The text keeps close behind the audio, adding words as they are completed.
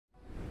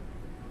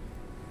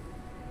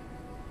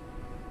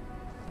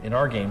In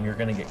our game, you're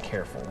gonna get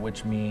careful,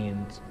 which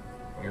means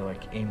you're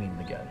like aiming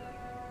the gun.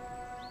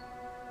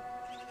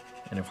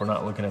 And if we're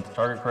not looking at the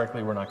target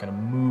correctly, we're not gonna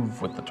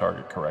move with the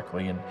target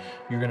correctly. And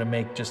you're gonna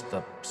make just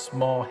a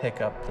small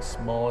hiccup, the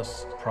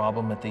smallest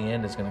problem at the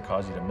end is gonna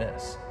cause you to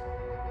miss.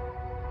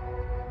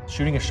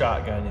 Shooting a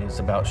shotgun is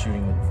about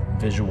shooting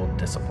with visual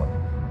discipline.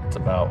 It's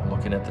about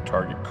looking at the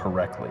target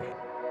correctly.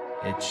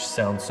 It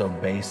sounds so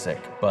basic,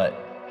 but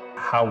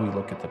how we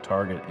look at the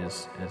target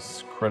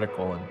is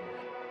critical. And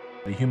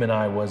the human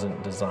eye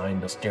wasn't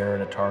designed to stare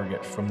at a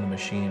target from the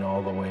machine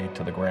all the way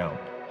to the ground.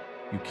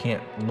 You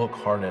can't look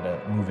hard at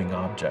a moving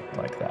object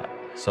like that.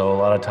 So a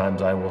lot of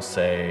times I will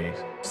say,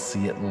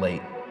 see it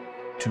late.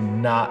 To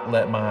not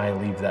let my eye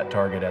leave that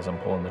target as I'm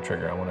pulling the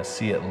trigger. I want to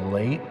see it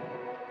late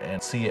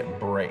and see it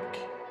break.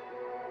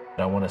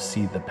 I want to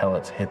see the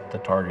pellets hit the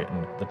target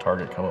and the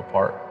target come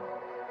apart.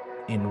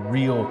 In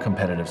real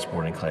competitive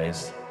sporting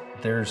clays,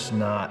 there's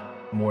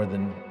not more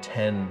than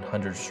 10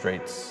 100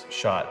 straights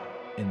shot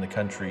in the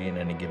country in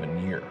any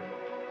given year.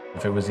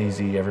 If it was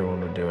easy,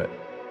 everyone would do it.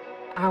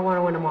 I want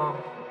to win them all.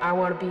 I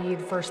want to be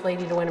the first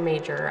lady to win a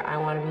major. I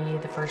want to be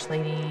the first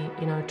lady,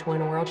 to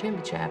win a world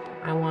championship.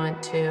 I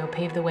want to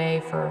pave the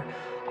way for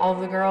all of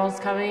the girls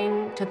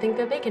coming to think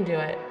that they can do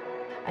it.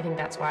 I think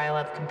that's why I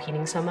love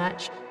competing so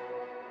much.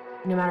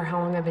 No matter how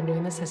long I've been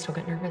doing this, I still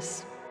get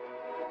nervous.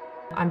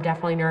 I'm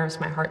definitely nervous,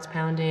 my heart's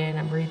pounding,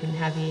 I'm breathing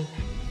heavy,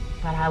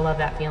 but I love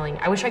that feeling.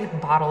 I wish I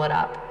could bottle it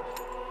up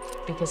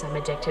because I'm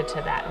addicted to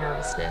that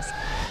nervousness.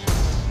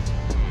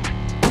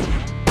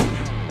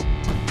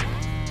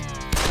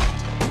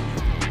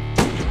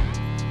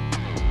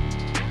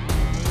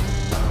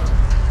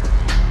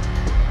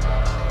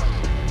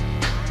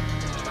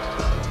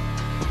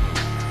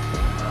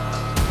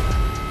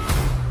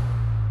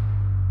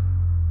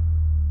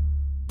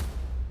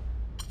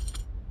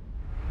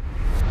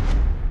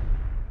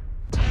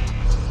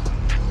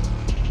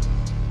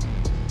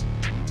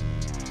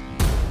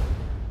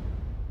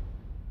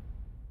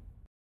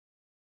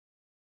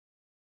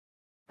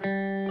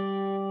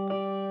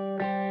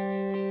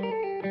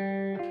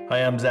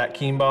 Hi, I'm Zach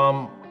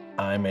Kienbaum.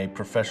 I'm a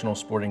professional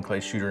sporting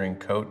clay shooter and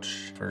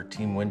coach for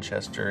Team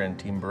Winchester and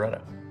Team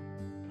Beretta.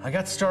 I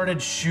got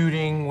started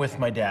shooting with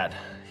my dad.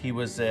 He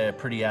was a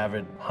pretty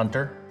avid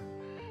hunter,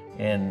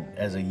 and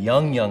as a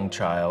young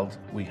child,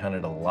 we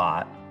hunted a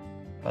lot.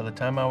 By the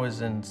time I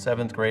was in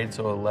 7th grade,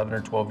 so 11 or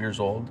 12 years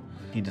old,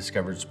 he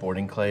discovered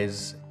sporting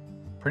clays.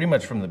 Pretty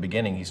much from the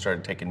beginning, he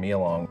started taking me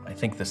along. I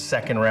think the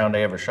second round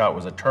I ever shot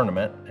was a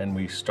tournament, and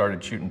we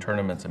started shooting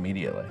tournaments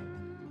immediately.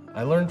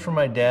 I learned from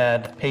my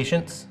dad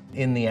patience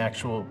in the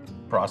actual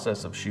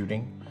process of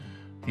shooting.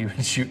 He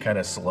would shoot kind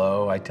of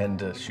slow. I tend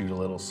to shoot a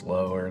little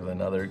slower than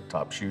other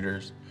top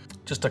shooters.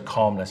 Just a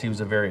calmness. He was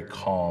a very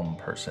calm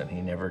person. He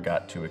never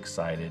got too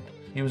excited.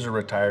 He was a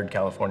retired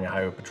California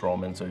highway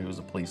patrolman, so he was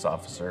a police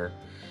officer.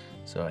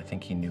 So I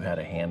think he knew how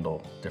to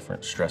handle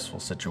different stressful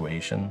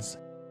situations.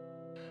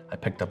 I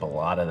picked up a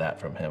lot of that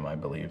from him, I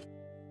believe.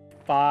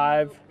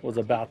 5 was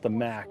about the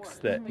max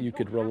that you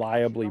could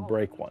reliably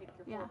break one.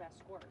 Yeah.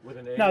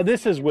 Now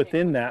this is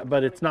within that,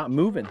 but it's not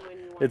moving.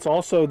 It's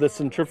also the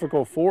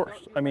centrifugal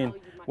force. I mean,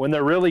 when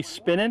they're really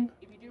spinning,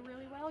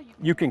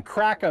 you can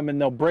crack them and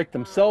they'll break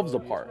themselves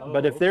apart.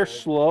 But if they're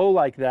slow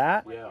like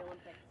that,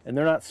 and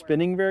they're not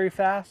spinning very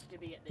fast,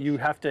 you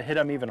have to hit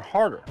them even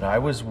harder. I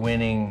was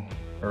winning,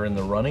 or in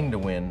the running to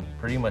win,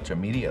 pretty much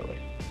immediately.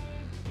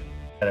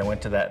 And I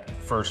went to that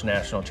first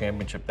national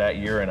championship that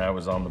year and I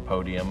was on the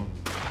podium.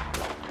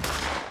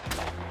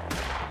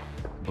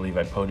 I believe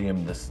I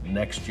podiumed this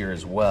next year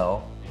as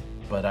well.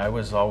 But I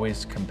was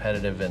always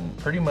competitive and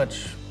pretty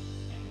much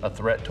a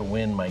threat to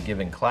win my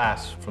given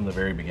class from the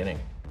very beginning.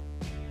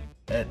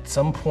 At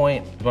some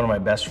point, one of my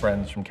best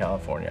friends from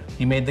California,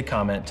 he made the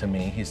comment to me,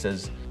 he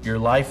says, "Your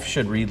life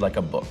should read like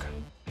a book.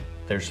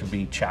 There should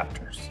be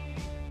chapters."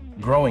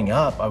 Growing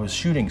up, I was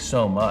shooting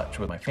so much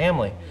with my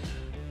family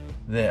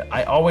that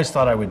I always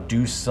thought I would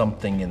do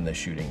something in the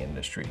shooting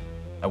industry.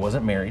 I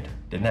wasn't married,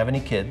 didn't have any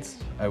kids.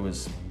 I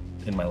was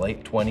in my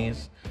late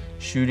 20s,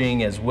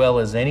 shooting as well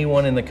as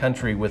anyone in the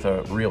country with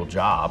a real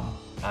job.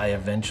 I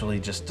eventually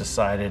just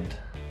decided,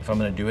 if I'm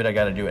gonna do it, I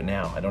gotta do it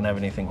now. I don't have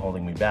anything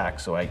holding me back.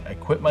 So I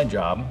quit my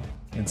job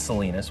in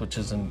Salinas, which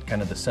is in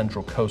kind of the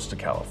central coast of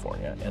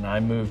California, and I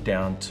moved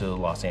down to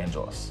Los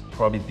Angeles.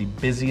 Probably the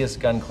busiest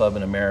gun club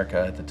in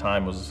America at the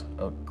time was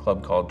a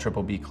club called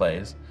Triple B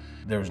Clays.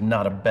 There's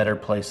not a better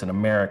place in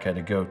America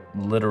to go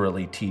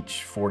literally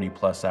teach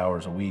 40+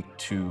 hours a week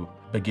to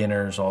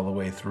beginners all the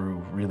way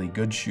through really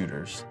good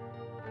shooters.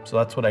 So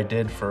that's what I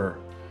did for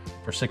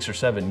 6 or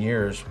 7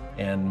 years,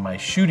 and my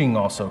shooting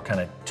also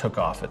kind of took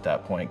off at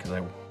that point because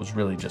I was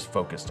really just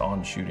focused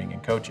on shooting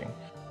and coaching.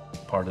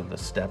 Part of the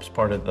steps,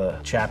 part of the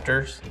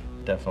chapters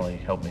definitely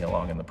helped me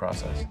along in the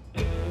process.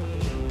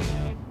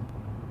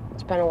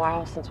 It's been a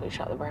while since we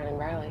shot the Browning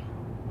Briley.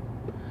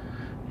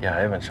 Yeah, I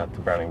haven't shot the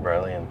Browning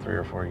Briley in 3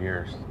 or 4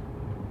 years.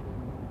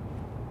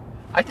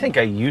 I think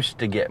I used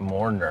to get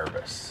more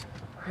nervous.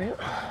 Right.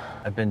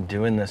 I've been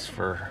doing this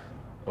for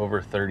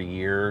over 30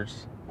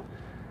 years.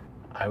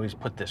 I always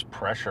put this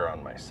pressure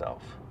on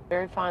myself.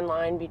 Very fine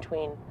line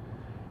between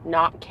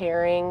not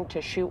caring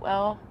to shoot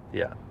well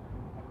Yeah.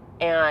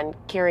 and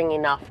caring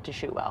enough to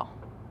shoot well,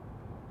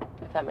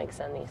 if that makes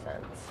any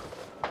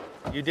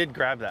sense. You did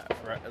grab that,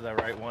 the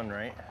right one,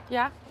 right?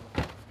 Yeah.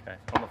 Okay,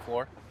 on the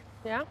floor?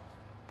 Yeah.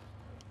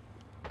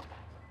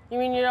 You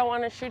mean you don't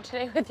want to shoot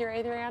today with your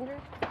A300?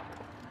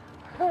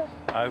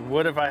 I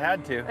would if I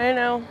had to. I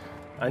know.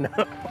 I know.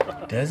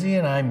 Desi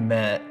and I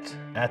met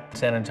at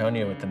San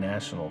Antonio at the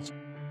Nationals.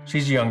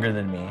 She's younger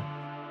than me.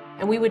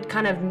 And we would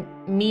kind of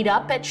meet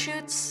up at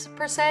shoots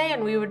per se,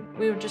 and we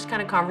would just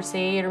kind of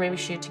conversate or maybe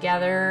shoot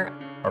together.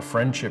 Our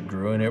friendship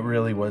grew, and it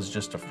really was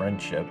just a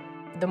friendship.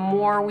 The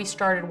more we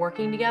started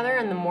working together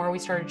and the more we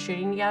started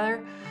shooting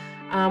together,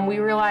 we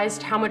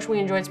realized how much we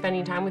enjoyed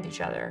spending time with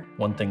each other.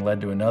 One thing led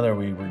to another.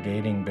 We were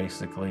dating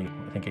basically,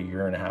 I think, a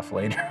year and a half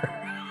later.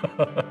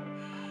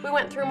 We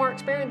went through more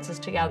experiences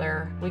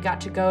together. We got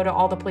to go to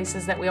all the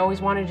places that we always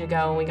wanted to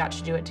go, and we got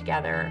to do it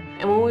together.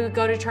 And when we would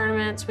go to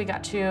tournaments, we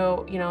got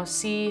to,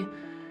 see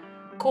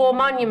cool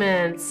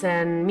monuments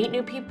and meet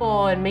new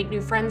people and make new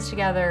friends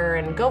together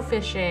and go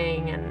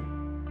fishing,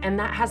 and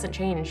that hasn't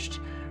changed.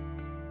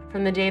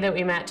 From the day that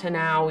we met to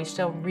now, we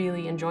still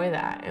really enjoy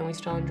that, and we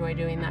still enjoy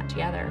doing that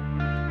together.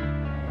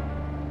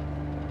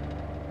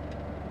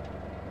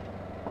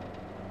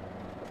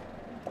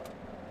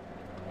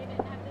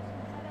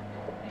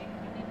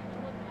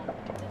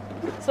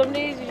 Some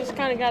days you just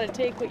kind of got to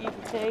take what you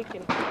can take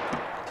and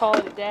call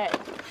it a day,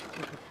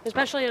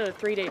 especially in a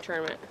 3-day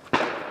tournament.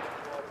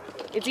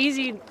 It's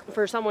easy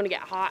for someone to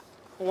get hot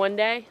one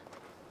day,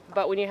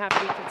 but when you have to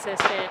be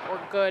consistent or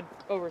good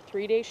over a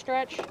 3-day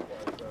stretch,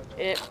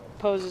 it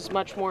poses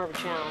much more of a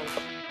challenge.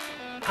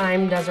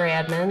 I'm Desirae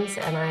Edmunds,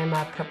 and I'm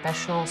a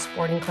professional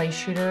sporting clay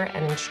shooter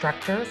and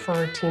instructor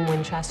for Team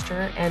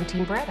Winchester and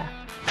Team Beretta.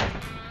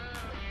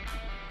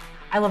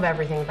 I love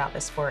everything about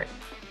this sport.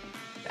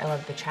 I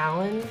love the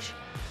challenge,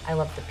 I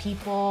love the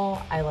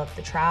people, I love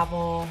the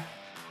travel,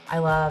 I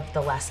love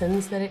the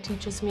lessons that it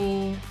teaches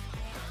me,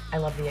 I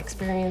love the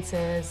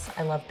experiences,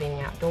 I love being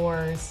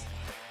outdoors,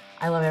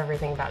 I love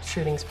everything about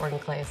shooting sporting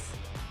clays.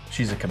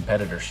 She's a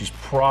competitor. She's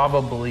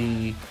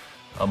probably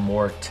a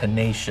more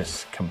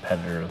tenacious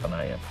competitor than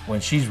I am. When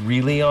she's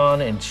really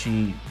on and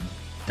she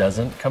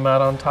doesn't come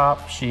out on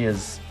top,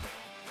 I've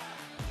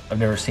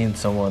never seen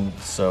someone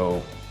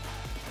so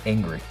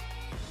angry.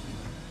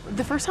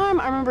 The first time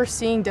I remember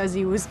seeing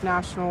Desi was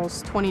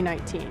Nationals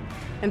 2019.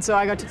 And so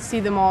I got to see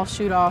them all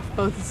shoot off,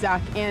 both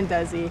Zach and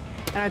Desi.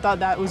 And I thought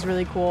that was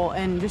really cool.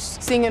 And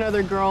just seeing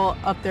another girl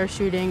up there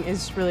shooting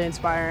is really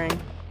inspiring.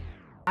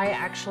 I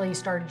actually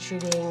started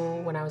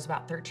shooting when I was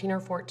about 13 or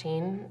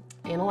 14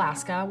 in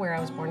Alaska, where I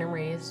was born and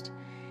raised.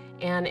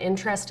 And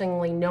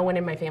interestingly, no one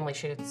in my family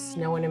shoots.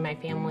 No one in my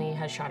family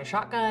has shot a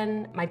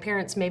shotgun. My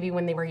parents, maybe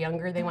when they were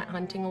younger, they went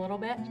hunting a little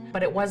bit.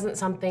 But it wasn't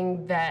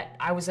something that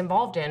I was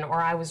involved in,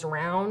 or I was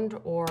around,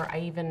 or I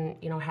even,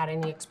 had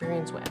any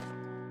experience with.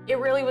 It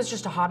really was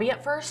just a hobby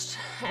at first.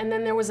 And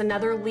then there was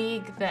another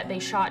league that they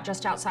shot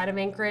just outside of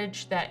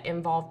Anchorage that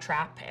involved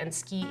trap and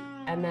skeet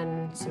and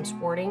then some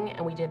sporting,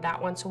 and we did that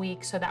once a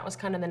week. So that was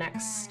kind of the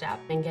next step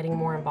in getting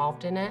more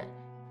involved in it.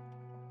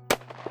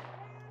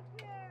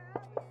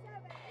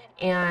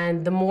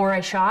 And the more I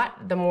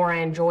shot, the more I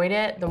enjoyed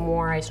it, the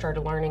more I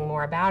started learning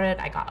more about it.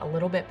 I got a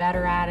little bit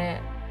better at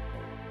it.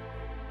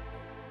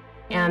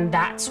 And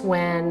that's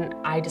when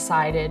I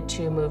decided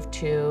to move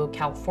to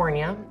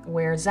California,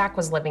 where Zach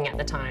was living at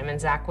the time,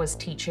 and Zach was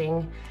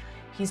teaching.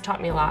 He's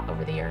taught me a lot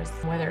over the years,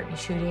 whether it be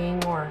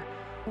shooting or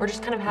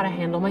just kind of how to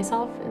handle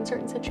myself in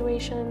certain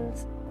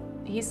situations.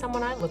 He's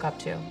someone I look up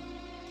to,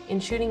 in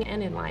shooting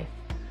and in life.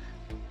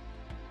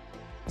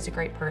 He's a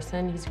great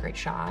person, he's a great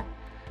shot.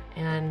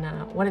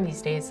 And one of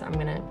these days, I'm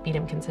gonna beat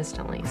him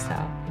consistently,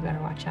 so you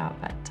better watch out.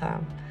 But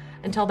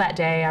until that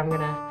day, I'm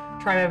gonna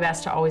try my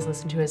best to always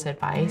listen to his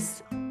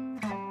advice.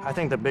 I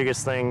think the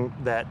biggest thing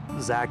that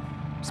Zach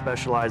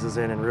specializes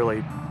in, and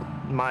really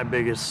my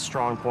biggest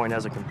strong point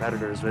as a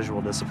competitor, is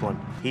visual discipline.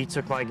 He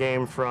took my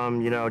game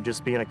from,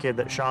 just being a kid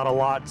that shot a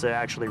lot to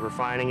actually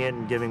refining it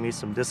and giving me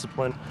some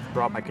discipline,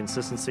 brought my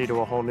consistency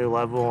to a whole new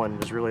level,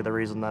 and is really the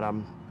reason that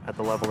I'm at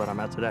the level that I'm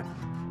at today.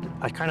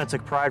 I kind of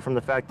took pride from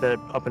the fact that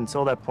up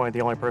until that point,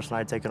 the only person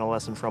I'd taken a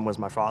lesson from was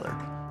my father.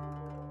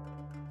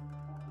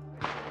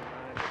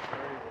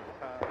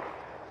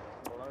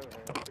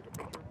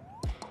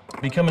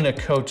 Becoming a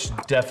coach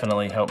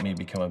definitely helped me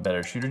become a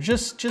better shooter.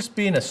 Just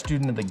being a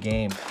student of the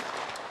game.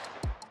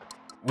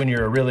 When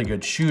you're a really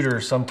good shooter,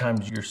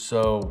 sometimes you're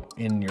so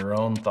in your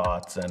own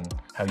thoughts and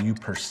how you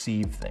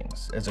perceive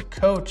things. As a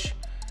coach,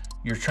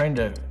 you're trying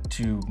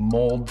to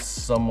mold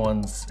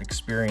someone's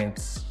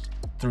experience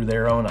through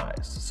their own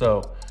eyes.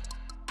 So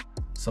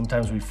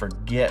sometimes we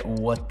forget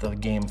what the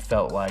game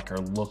felt like or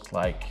looked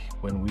like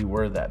when we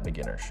were that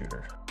beginner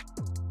shooter.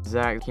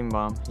 Zach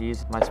Kienbaum,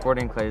 he's my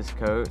sporting clays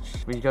coach.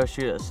 We go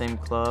shoot at the same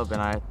club,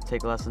 and I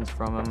take lessons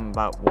from him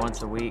about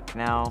once a week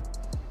now.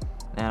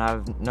 And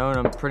I've known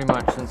him pretty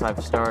much since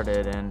I've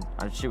started, and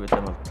I shoot with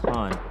him a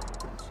ton.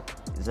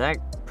 Zach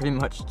pretty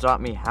much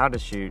taught me how to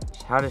shoot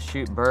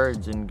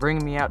birds, and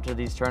bringing me out to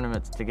these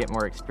tournaments to get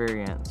more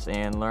experience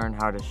and learn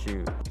how to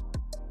shoot.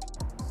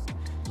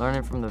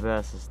 Learning from the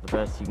best is the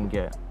best you can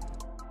get.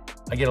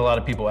 I get a lot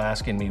of people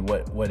asking me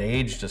what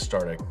age to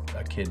start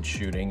a kid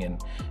shooting,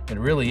 and it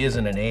really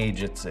isn't an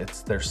age,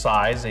 it's their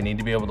size. They need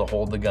to be able to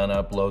hold the gun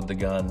up, load the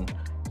gun,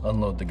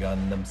 unload the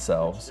gun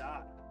themselves,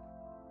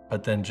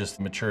 but then just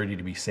maturity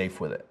to be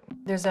safe with it.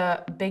 There's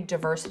a big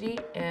diversity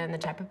in the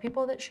type of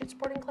people that shoot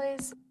sporting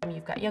clays.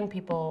 You've got young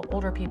people,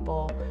 older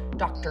people,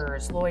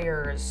 doctors,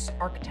 lawyers,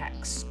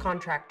 architects,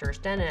 contractors,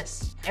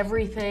 dentists,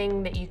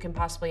 everything that you can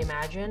possibly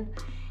imagine.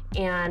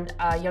 And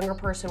a younger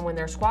person, when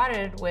they're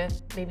squatted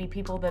with maybe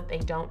people that they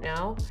don't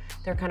know,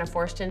 they're kind of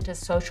forced into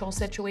social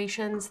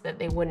situations that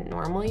they wouldn't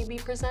normally be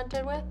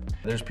presented with.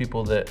 There's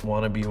people that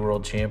want to be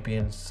world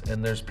champions,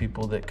 and there's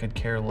people that could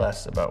care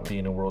less about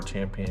being a world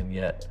champion,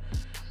 yet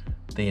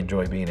they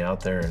enjoy being out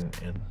there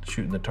and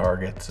shooting the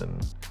targets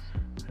and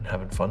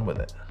having fun with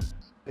it.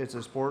 It's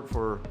a sport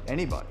for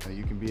anybody.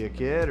 You can be a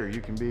kid, or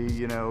you can be,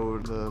 you know,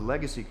 the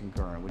legacy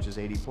concurrent, which is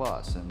 80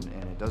 plus, and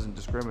it doesn't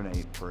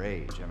discriminate for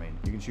age. I mean,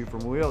 you can shoot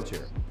from a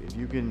wheelchair. If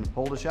you can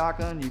hold a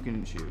shotgun, you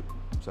can shoot.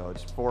 So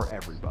it's for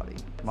everybody.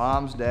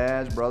 Moms,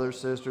 dads, brothers,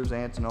 sisters,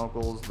 aunts and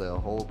uncles, the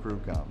whole crew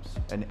comes.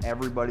 And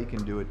everybody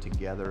can do it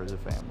together as a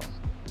family.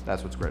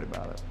 That's what's great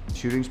about it.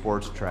 Shooting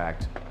sports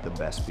attract the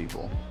best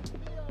people.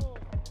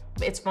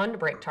 It's fun to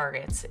break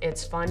targets.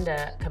 It's fun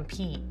to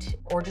compete,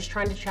 or just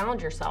trying to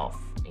challenge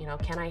yourself. You know,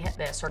 can I hit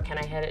this, or can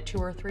I hit it 2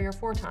 or 3 or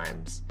 4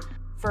 times?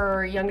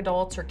 For young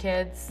adults or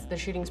kids, the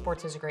shooting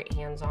sports is a great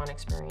hands-on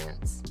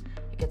experience.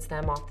 It gets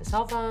them off the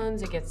cell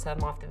phones, it gets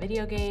them off the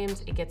video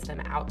games, it gets them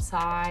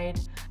outside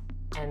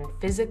and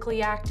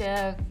physically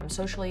active,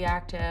 socially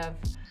active,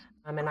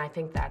 and I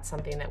think that's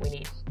something that we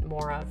need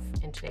more of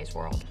in today's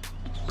world.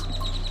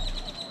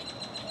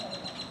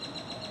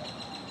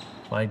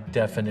 My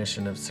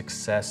definition of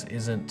success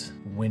isn't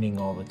winning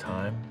all the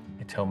time.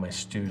 I tell my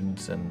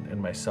students and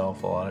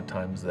myself a lot of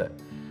times that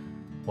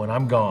when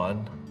I'm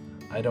gone,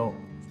 I don't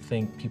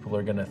think people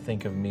are gonna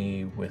think of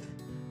me with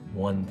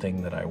one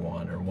thing that I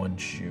want or one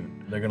shoot.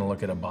 They're gonna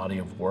look at a body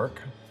of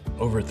work.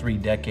 Over 3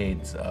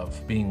 decades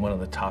of being one of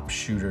the top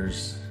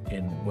shooters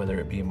in whether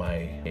it be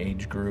my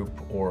age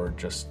group or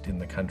just in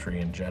the country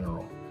in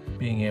general.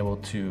 Being able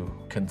to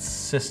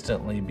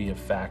consistently be a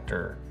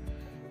factor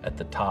at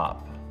the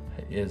top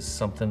is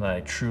something that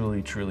I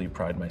truly, truly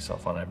pride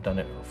myself on. I've done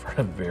it for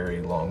a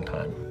very long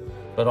time.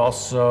 But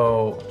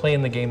also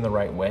playing the game the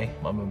right way.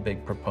 I'm a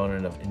big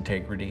proponent of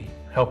integrity.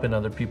 Helping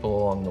other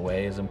people along the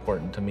way is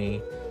important to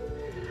me.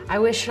 I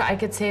wish I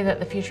could say that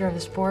the future of the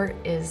sport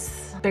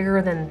is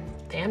bigger than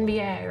the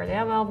NBA or the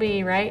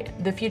MLB, right?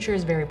 The future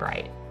is very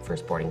bright for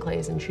sporting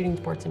clays and shooting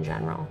sports in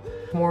general.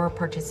 More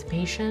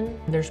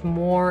participation, there's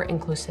more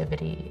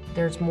inclusivity,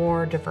 there's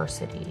more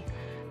diversity.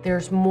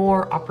 There's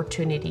more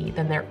opportunity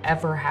than there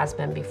ever has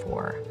been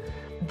before.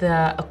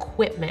 The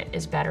equipment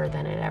is better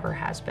than it ever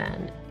has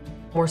been.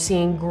 We're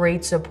seeing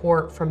great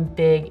support from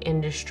big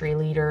industry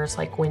leaders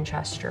like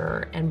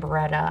Winchester and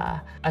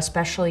Beretta,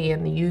 especially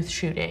in the youth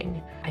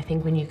shooting. I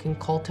think when you can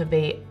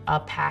cultivate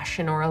a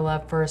passion or a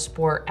love for a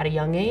sport at a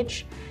young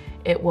age,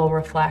 it will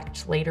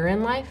reflect later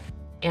in life.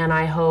 And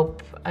I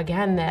hope,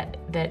 again,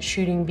 that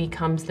shooting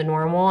becomes the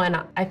normal,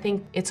 and I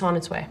think it's on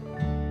its way.